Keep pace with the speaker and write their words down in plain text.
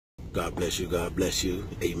God bless you. God bless you.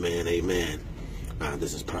 Amen. Amen.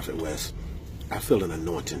 This is Prophet West. I feel an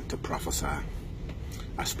anointing to prophesy.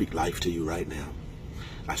 I speak life to you right now.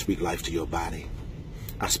 I speak life to your body.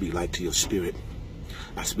 I speak life to your spirit.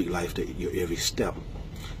 I speak life to your every step.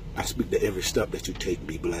 I speak that every step that you take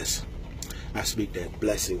be blessed. I speak that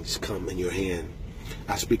blessings come in your hand.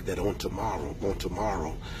 I speak that on tomorrow,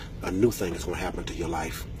 a new thing is going to happen to your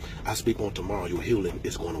life. I speak on tomorrow, your healing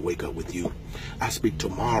is going to wake up with you. I speak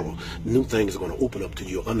tomorrow, new things are going to open up to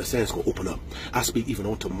you. Your understanding is going to open up. I speak even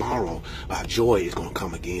on tomorrow, joy is going to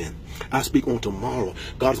come again. I speak on tomorrow,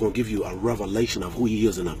 God is going to give you a revelation of who he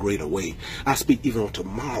is in a greater way. I speak even on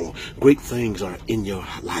tomorrow, great things are in your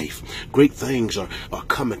life. Great things are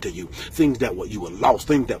coming to you. Things that you were lost,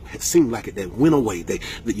 things that seemed like it that went away.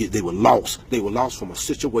 They were lost. They were lost from a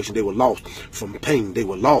situation. They were lost from pain. They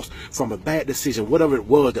were lost from a bad decision. Whatever it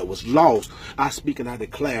was that was lost, I speak and I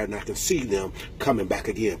declare, and I can see them coming back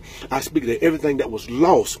again. I speak that everything that was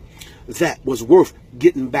lost that was worth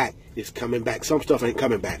getting back is coming back. Some stuff ain't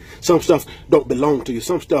coming back. Some stuff don't belong to you.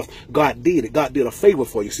 Some stuff God did it. God did a favor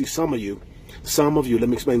for you. See, some of you, let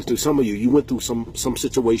me explain this to you. Some of you went through some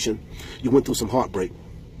situation. You went through some heartbreak.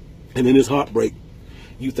 And in this heartbreak,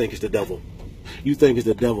 you think it's the devil. You think it's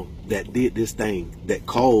the devil that did this thing, that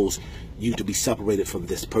caused you to be separated from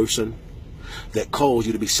this person, that caused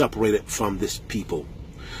you to be separated from this people.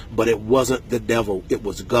 But it wasn't the devil, it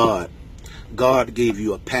was God. God gave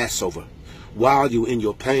you a Passover. While you're in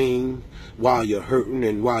your pain, while you're hurting,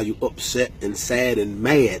 and while you're upset and sad and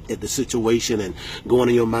mad at the situation and going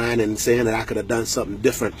in your mind and saying that I could have done something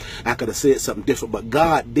different, I could have said something different, but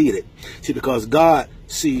God did it. See, because God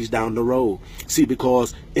sees down the road. See,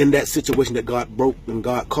 because in that situation that God broke and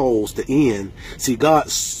God caused to end, see, God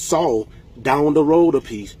saw down the road a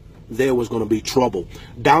piece there was going to be trouble.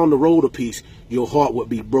 Down the road a piece, your heart would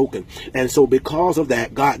be broken. And so because of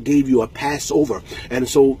that, God gave you a Passover. And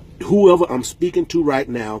so whoever I'm speaking to right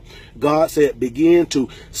now, God said, begin to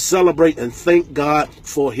celebrate and thank God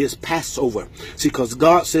for his Passover. See, because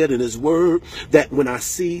God said in his word that when I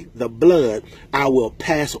see the blood, I will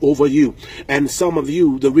pass over you. And some of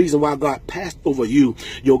you, the reason why God passed over you,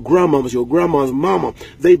 your grandmother's mama,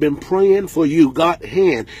 they've been praying for you. God's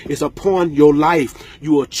hand is upon your life.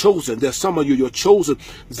 You are chosen. There's some of you, you're chosen.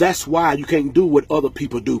 That's why you can't do what other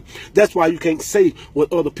people do. That's why you can't say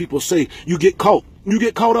what other people say. You get caught. You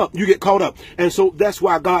get caught up. You get caught up. And so that's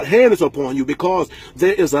why God's hand is upon you, because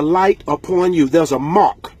there is a light upon you. There's a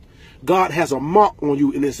mark. God has a mark on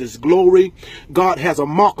you, and it's his glory. God has a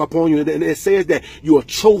mark upon you, and it says that you are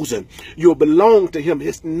chosen. You belong to him.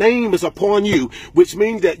 His name is upon you, which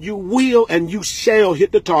means that you will and you shall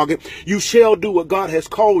hit the target. You shall do what God has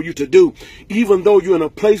called you to do, even though you're in a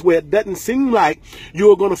place where it doesn't seem like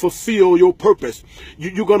you're going to fulfill your purpose.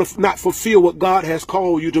 You're going to not fulfill what God has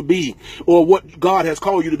called you to be or what God has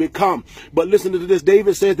called you to become. But listen to this.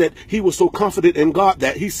 David said that he was so confident in God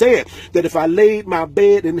that he said that if I laid my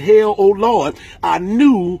bed in hell, oh Lord, I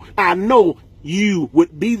know you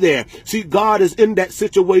would be there. See, God is in that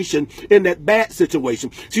situation, in that bad situation.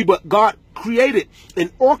 See, but God created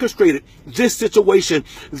and orchestrated this situation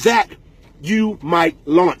that you might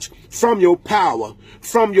launch from your power,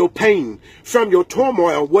 from your pain, from your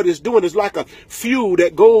turmoil. What it's doing is like a fuel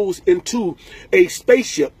that goes into a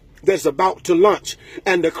spaceship that's about to launch,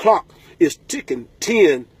 and the clock is ticking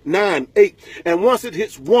 10, 9, 8, and once it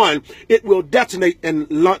hits 1, it will detonate and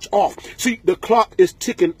launch off. See, the clock is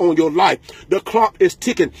ticking on your life. The clock is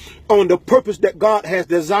ticking on the purpose that God has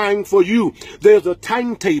designed for you. There's a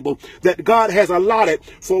timetable that God has allotted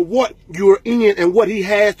for what you're in and what he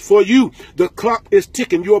has for you. The clock is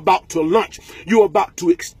ticking. You're about to launch. You're about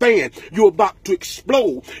to expand. You're about to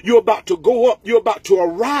explode. You're about to go up. You're about to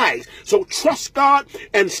arise. So trust God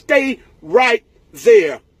and stay right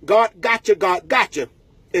there. God got you. God got you.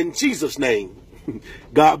 In Jesus' name,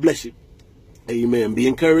 God bless you. Amen. Be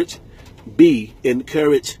encouraged. Be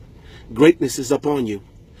encouraged. Greatness is upon you.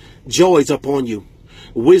 Joy is upon you.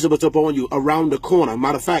 Wisdom is upon you. Around the corner.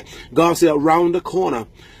 Matter of fact, God said around the corner.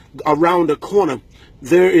 Around the corner,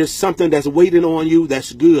 there is something that's waiting on you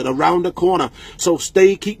that's good. Around the corner. So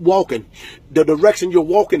keep walking. The direction you're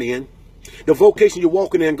walking in, the vocation you're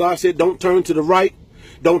walking in, God said don't turn to the right.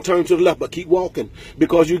 Don't turn to the left, but keep walking,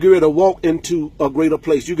 because you get ready to walk into a greater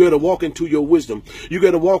place. You get ready to walk into your wisdom. You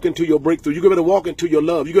get to walk into your breakthrough. You get ready to walk into your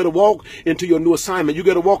love. You get to walk into your new assignment. You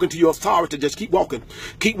get to walk into your authority. Just keep walking.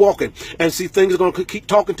 Keep walking. And see, things are going to keep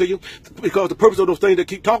talking to you, because the purpose of those things that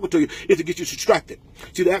keep talking to you is to get you distracted.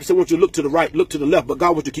 See, the adversary wants you to look to the right, look to the left, but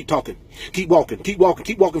God wants you to keep talking. Keep walking. Keep walking.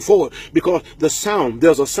 Keep walking forward, because the sound,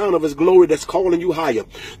 there's a sound of his glory that's calling you higher.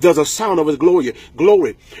 There's a sound of his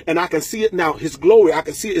glory. And I can see it now. His glory, I can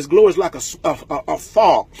see, His glory is like a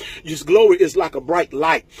fog. His glory is like a bright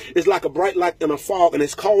light. It's like a bright light in a fog, and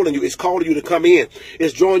it's calling you. It's calling you to come in.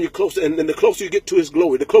 It's drawing you closer, and the closer you get to His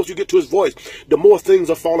glory, the closer you get to His voice, the more things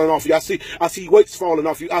are falling off you. I see weights falling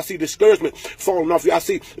off you. I see discouragement falling off you. I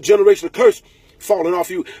see generational curse falling off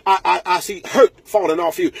you. I see hurt falling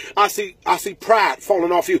off you. I see pride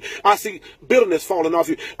falling off you. I see bitterness falling off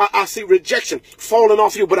you. I see rejection falling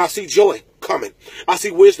off you, but I see joy coming. I see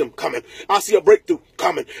wisdom coming. I see a breakthrough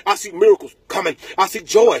coming. I see miracles coming. I see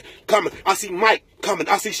joy coming. I see might coming.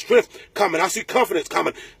 I see strength coming. I see confidence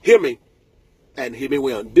coming. Hear me, and hear me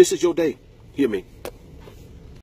well. This is your day. Hear me.